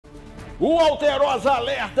O Alterosa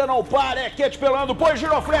alerta, não para, é quente pelando. Pois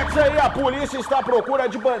giroflex aí, a polícia está à procura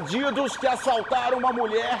de bandidos que assaltaram uma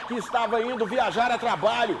mulher que estava indo viajar a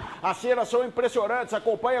trabalho. As cenas são impressionantes,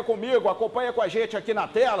 acompanha comigo, acompanha com a gente aqui na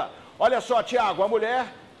tela. Olha só, Thiago, a mulher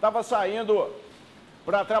estava saindo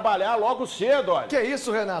para trabalhar logo cedo, olha. Que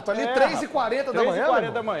isso, Renato? Ali 3h40 da manhã?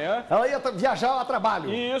 3h40 da manhã. Ela ia viajar a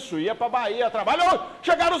trabalho. Isso, ia pra Bahia a trabalho. Oh,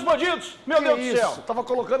 chegaram os bandidos! Meu Deus do céu! Tava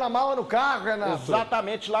colocando a mala no carro, Renato.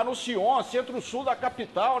 Exatamente, lá no Sion, centro-sul da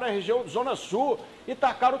capital, na região Zona Sul. E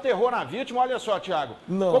tacaram o terror na vítima. Olha só, Thiago.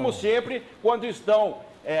 Não. Como sempre, quando estão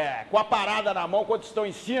com a parada na mão, quando estão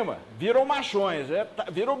em cima, viram machões,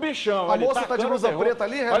 viram bichão. A moça tá de blusa preta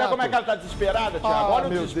ali, Renato? Olha como é que ela tá desesperada, Thiago. Olha o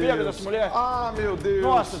desespero dessa mulher. Ah, meu Deus.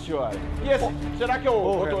 Nossa senhora. E esse, será que é o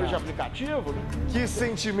motorista de aplicativo? Que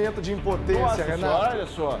sentimento de impotência, Nossa Renato. senhora, olha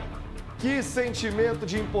só. Que sentimento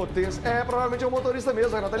de impotência. Provavelmente é o motorista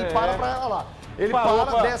mesmo, Renato. Ele para pra... Olha lá. Ele Parou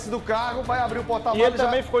para, desce do carro, vai abrir o porta-malas. E ele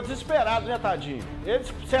também ficou desesperado, né, tadinho?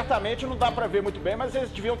 Eles, certamente, não dá pra ver muito bem, mas eles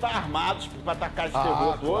deviam estar armados pra atacar esse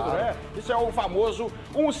terror todo, claro. né? Isso é o famoso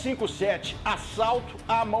 157, assalto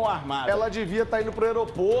à mão armada. Ela devia estar indo pro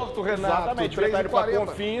aeroporto, Renato. Exatamente, devia estar indo pra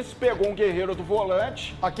Confins, pegou um guerreiro do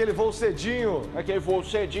volante. Aquele voo cedinho. Aquele voo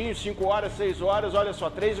cedinho, 5 horas, 6 horas, olha só,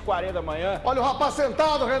 3h40 da manhã. Olha o rapaz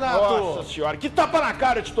sentado, Renato. Nossa senhora, que tapa na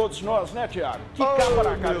cara de todos nós, né, Thiago? Que capa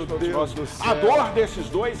na cara de todos nós. A dor desses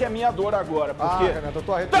dois é minha dor agora, porque Renato, eu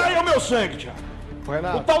tô arrepiado. tá aí o meu sangue, Thiago.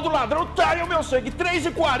 Renato. O tal do ladrão tá aí o meu sangue.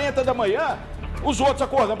 3h40 da manhã, os outros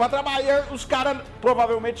acordando pra trabalhar, os caras,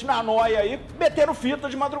 provavelmente na noia aí, meteram fita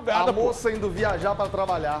de madrugada. A moça indo viajar para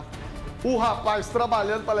trabalhar. O rapaz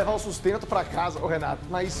trabalhando para levar o sustento para casa. Ô, Renato,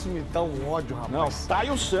 mas isso me dá um ódio, rapaz. Não, tá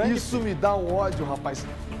aí o sangue. Isso me dá um ódio, rapaz.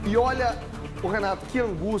 E olha, ô, Renato, que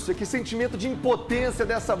angústia, que sentimento de impotência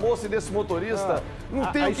dessa moça e desse motorista. Não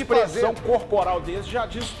tem o que fazer. A expressão corporal deles já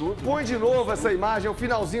diz tudo. Põe de novo essa imagem, o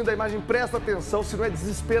finalzinho da imagem, presta atenção, se não é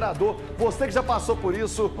desesperador. Você que já passou por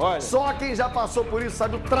isso, olha, só quem já passou por isso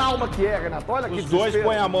sabe o trauma que é, Renato. Olha que desespero. Os dois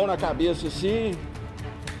põem a mão na cabeça assim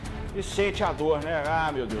e sente a dor, né? Ah,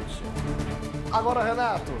 meu Deus do céu. Agora,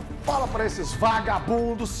 Renato, fala pra esses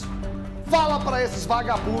vagabundos. Fala pra esses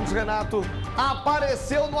vagabundos, Renato.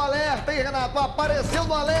 Apareceu no alerta, hein, Renato? Apareceu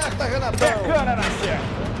no alerta, Renatão. É cana na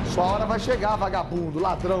certa. Sua hora vai chegar, vagabundo,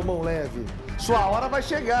 ladrão, mão leve. Sua hora vai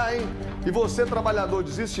chegar, hein? E você, trabalhador,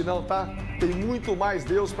 desiste não, tá? Tem muito mais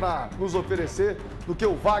Deus pra nos oferecer do que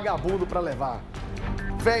o vagabundo pra levar.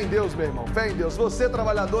 Fé em Deus, meu irmão, fé em Deus. Você,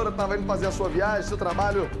 trabalhadora, tá indo fazer a sua viagem, seu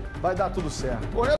trabalho, vai dar tudo certo.